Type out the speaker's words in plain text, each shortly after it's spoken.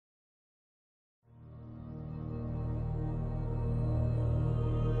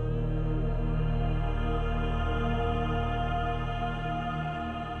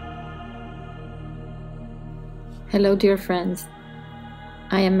Hello dear friends,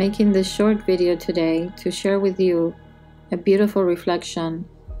 I am making this short video today to share with you a beautiful reflection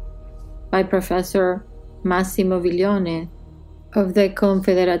by Professor Massimo Viglione of the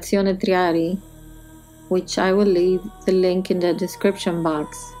Confederazione Triari, which I will leave the link in the description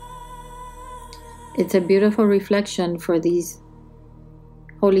box. It's a beautiful reflection for these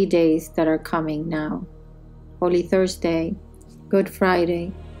holy days that are coming now. Holy Thursday, Good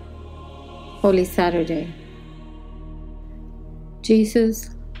Friday, Holy Saturday.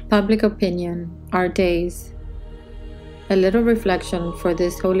 Jesus, public opinion, our days. A little reflection for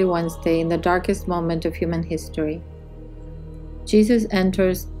this Holy Wednesday in the darkest moment of human history. Jesus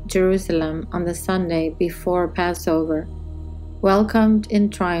enters Jerusalem on the Sunday before Passover, welcomed in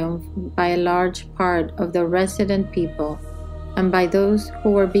triumph by a large part of the resident people and by those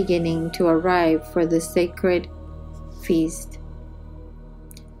who were beginning to arrive for the sacred feast.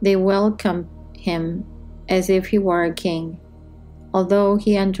 They welcome him as if he were a king, although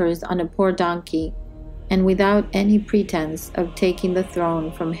he enters on a poor donkey and without any pretense of taking the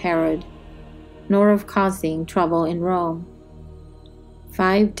throne from Herod, nor of causing trouble in Rome.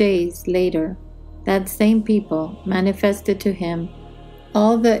 5 days later, that same people manifested to him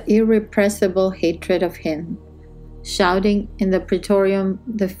all the irrepressible hatred of him, shouting in the praetorium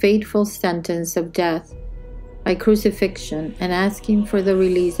the fateful sentence of death by crucifixion and asking for the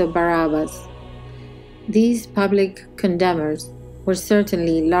release of Barabbas. These public condemners were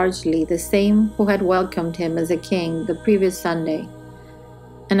certainly largely the same who had welcomed him as a king the previous Sunday,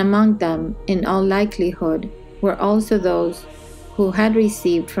 and among them, in all likelihood, were also those who had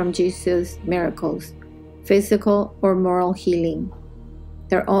received from Jesus miracles, physical or moral healing,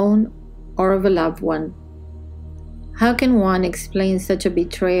 their own or of a loved one. How can one explain such a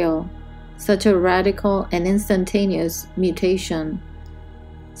betrayal, such a radical and instantaneous mutation,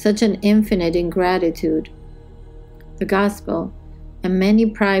 such an infinite ingratitude? The Gospel and many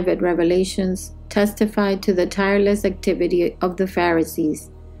private revelations testify to the tireless activity of the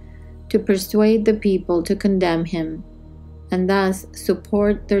Pharisees to persuade the people to condemn him and thus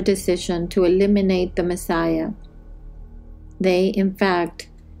support their decision to eliminate the Messiah. They, in fact,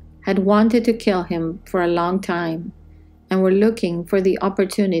 had wanted to kill him for a long time and were looking for the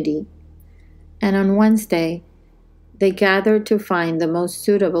opportunity, and on Wednesday they gathered to find the most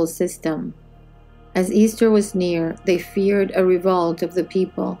suitable system. As Easter was near, they feared a revolt of the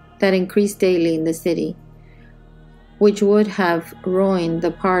people that increased daily in the city, which would have ruined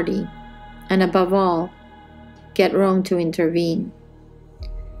the party, and above all, get Rome to intervene.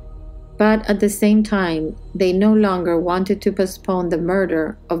 But at the same time, they no longer wanted to postpone the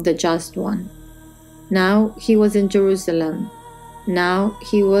murder of the Just One. Now he was in Jerusalem. Now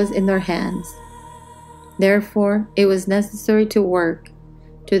he was in their hands. Therefore, it was necessary to work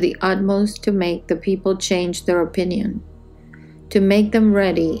to the utmost to make the people change their opinion, to make them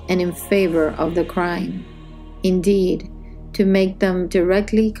ready and in favor of the crime, indeed, to make them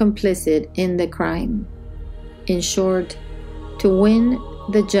directly complicit in the crime. In short, to win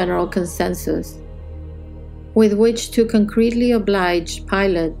the general consensus, with which to concretely oblige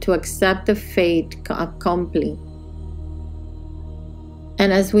Pilate to accept the fait accompli.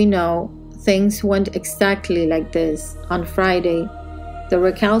 And as we know, things went exactly like this. On Friday, the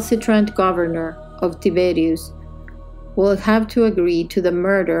recalcitrant governor of Tiberias will have to agree to the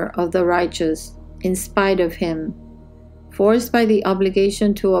murder of the righteous in spite of him, forced by the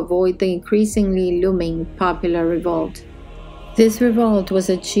obligation to avoid the increasingly looming popular revolt. This revolt was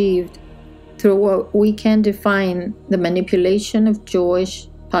achieved through what we can define the manipulation of Jewish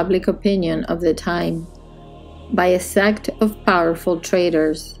public opinion of the time by a sect of powerful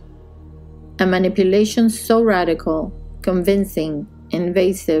traitors, a manipulation so radical, convincing,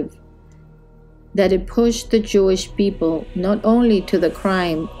 invasive, that it pushed the Jewish people not only to the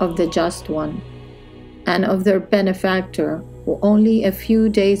crime of the Just One and of their benefactor, who only a few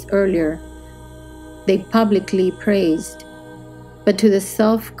days earlier they publicly praised, but to the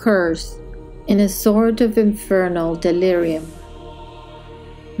self-curse in a sort of infernal delirium.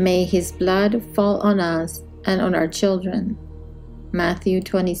 May his blood fall on us and on our children. Matthew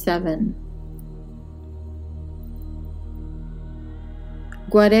 27.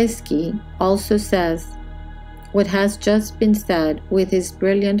 Guareschi also says what has just been said with his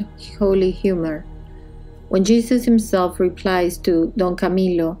brilliant holy humor when Jesus himself replies to Don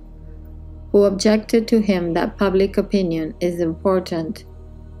Camillo, who objected to him that public opinion is important.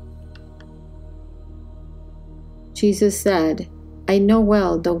 Jesus said, "I know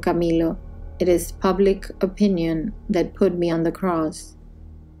well, Don Camillo, it is public opinion that put me on the cross."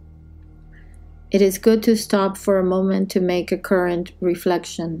 It is good to stop for a moment to make a current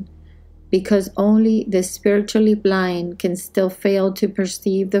reflection because only the spiritually blind can still fail to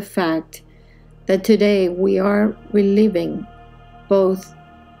perceive the fact that today we are reliving, both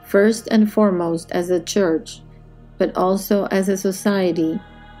first and foremost as a church, but also as a society,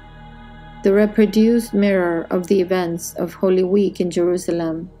 the reproduced mirror of the events of Holy Week in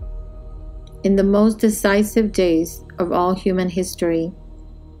Jerusalem, in the most decisive days of all human history.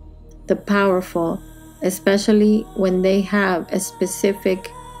 The powerful, especially when they have a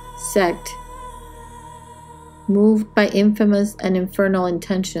specific sect, moved by infamous and infernal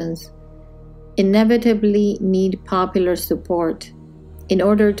intentions, inevitably need popular support in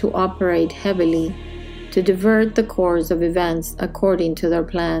order to operate heavily to divert the course of events according to their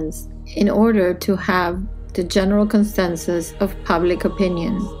plans, in order to have the general consensus of public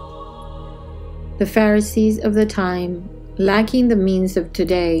opinion. The Pharisees of the time, lacking the means of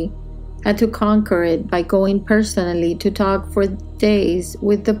today, had to conquer it by going personally to talk for days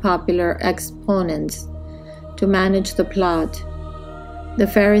with the popular exponents to manage the plot. The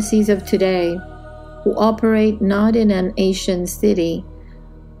Pharisees of today, who operate not in an Asian city,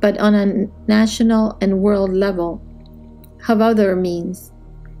 but on a national and world level, have other means,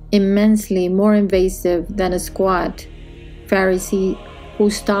 immensely more invasive than a squat Pharisee who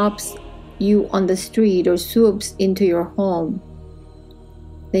stops you on the street or swoops into your home.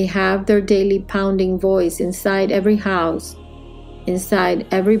 They have their daily pounding voice inside every house, inside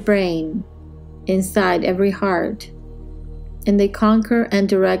every brain, inside every heart, and they conquer and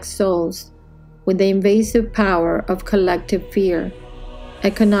direct souls with the invasive power of collective fear,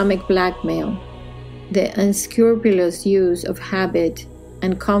 economic blackmail, the unscrupulous use of habit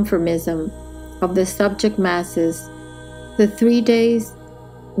and conformism of the subject masses. The 3 days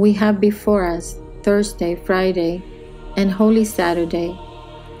we have before us, Thursday, Friday, and Holy Saturday,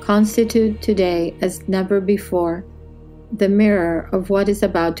 constitute today as never before the mirror of what is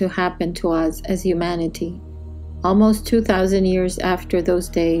about to happen to us as humanity, almost 2,000 years after those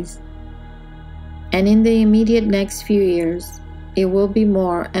days. And in the immediate next few years, it will be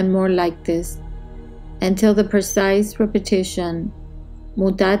more and more like this, until the precise repetition,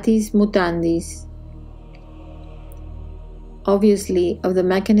 mutatis mutandis, obviously of the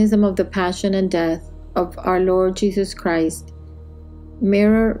mechanism of the passion and death of our Lord Jesus Christ,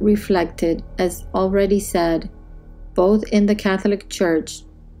 mirror reflected, as already said, both in the Catholic Church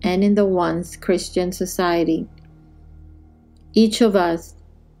and in the once Christian society. Each of us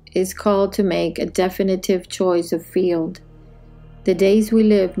is called to make a definitive choice of field. The days we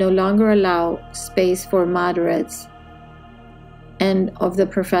live no longer allow space for moderates and of the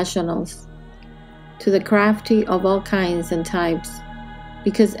professionals, to the crafty of all kinds and types,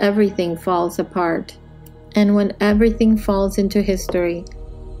 because everything falls apart. And when everything falls into history,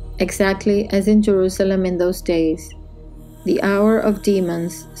 exactly as in Jerusalem in those days, the hour of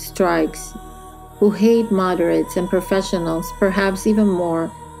demons strikes, who hate moderates and professionals perhaps even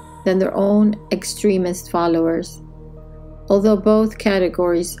more than their own extremist followers, although both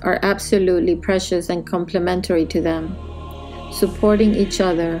categories are absolutely precious and complementary to them, supporting each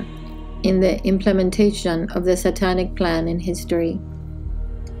other in the implementation of the satanic plan in history.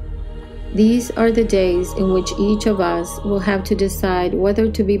 These are the days in which each of us will have to decide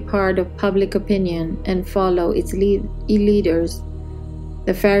whether to be part of public opinion and follow its leaders,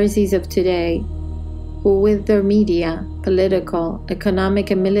 the Pharisees of today, who with their media, political,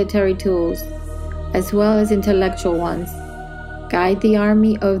 economic and military tools, as well as intellectual ones, guide the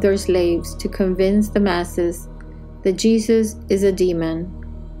army of their slaves to convince the masses that Jesus is a demon,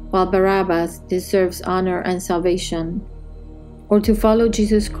 while Barabbas deserves honor and salvation, or to follow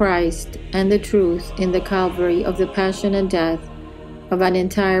Jesus Christ and the truth in the Calvary of the passion and death of an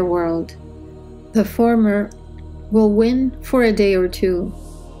entire world. The former will win for a day or two,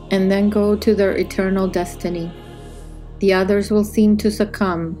 and then go to their eternal destiny. The others will seem to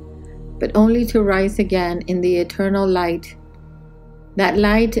succumb, but only to rise again in the eternal light, that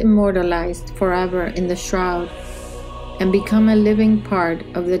light immortalized forever in the shroud, and become a living part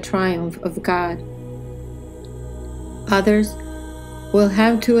of the triumph of God. Others will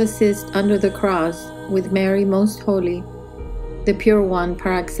have to assist under the cross with Mary Most Holy, the Pure One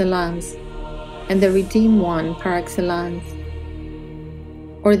par excellence, and the Redeemed One par excellence.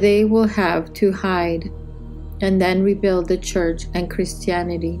 Or they will have to hide and then rebuild the Church and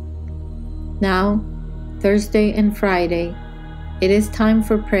Christianity. Now, Thursday and Friday, it is time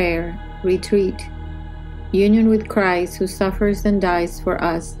for prayer, retreat, union with Christ who suffers and dies for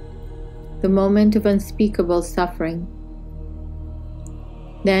us, the moment of unspeakable suffering.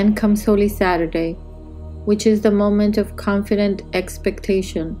 Then comes Holy Saturday, which is the moment of confident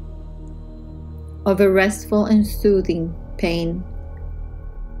expectation, of a restful and soothing pain.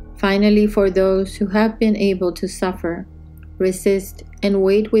 Finally, for those who have been able to suffer, resist, and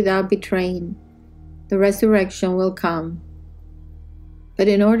wait without betraying, the resurrection will come. But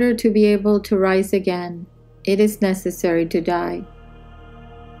in order to be able to rise again, it is necessary to die.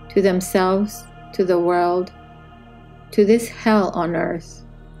 To themselves, to the world, to this hell on earth.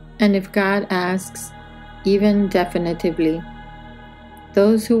 And if God asks, even definitively,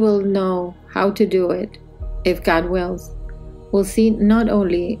 those who will know how to do it, if God wills, will see not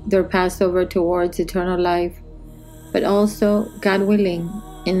only their Passover towards eternal life, but also, God willing,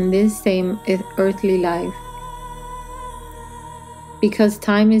 in this same earthly life. Because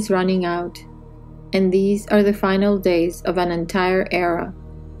time is running out, and these are the final days of an entire era,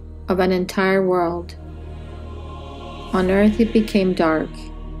 of an entire world. On earth it became dark,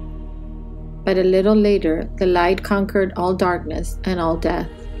 but a little later the light conquered all darkness and all death.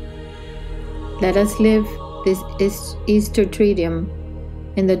 Let us live this Easter Triduum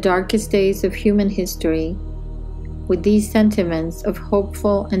in the darkest days of human history with these sentiments of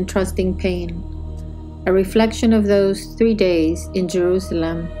hopeful and trusting pain, a reflection of those 3 days in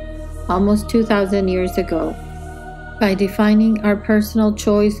Jerusalem almost 2,000 years ago, by defining our personal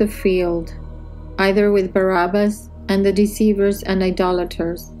choice of field, either with Barabbas and the deceivers and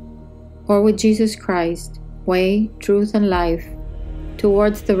idolaters, or with Jesus Christ, way, truth, and life,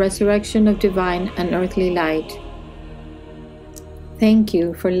 towards the resurrection of divine and earthly light. Thank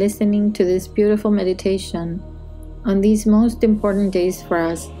you for listening to this beautiful meditation on these most important days for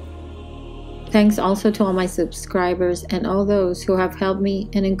us. Thanks also to all my subscribers and all those who have helped me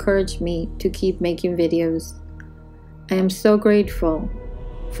and encouraged me to keep making videos. I am so grateful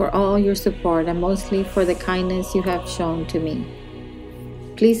for all your support and mostly for the kindness you have shown to me.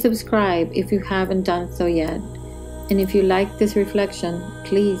 Please subscribe if you haven't done so yet. And if you like this reflection,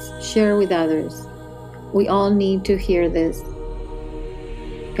 please share with others. We all need to hear this.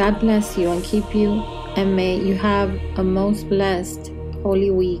 God bless you and keep you, and may you have a most blessed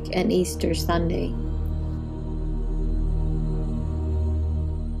Holy Week and Easter Sunday.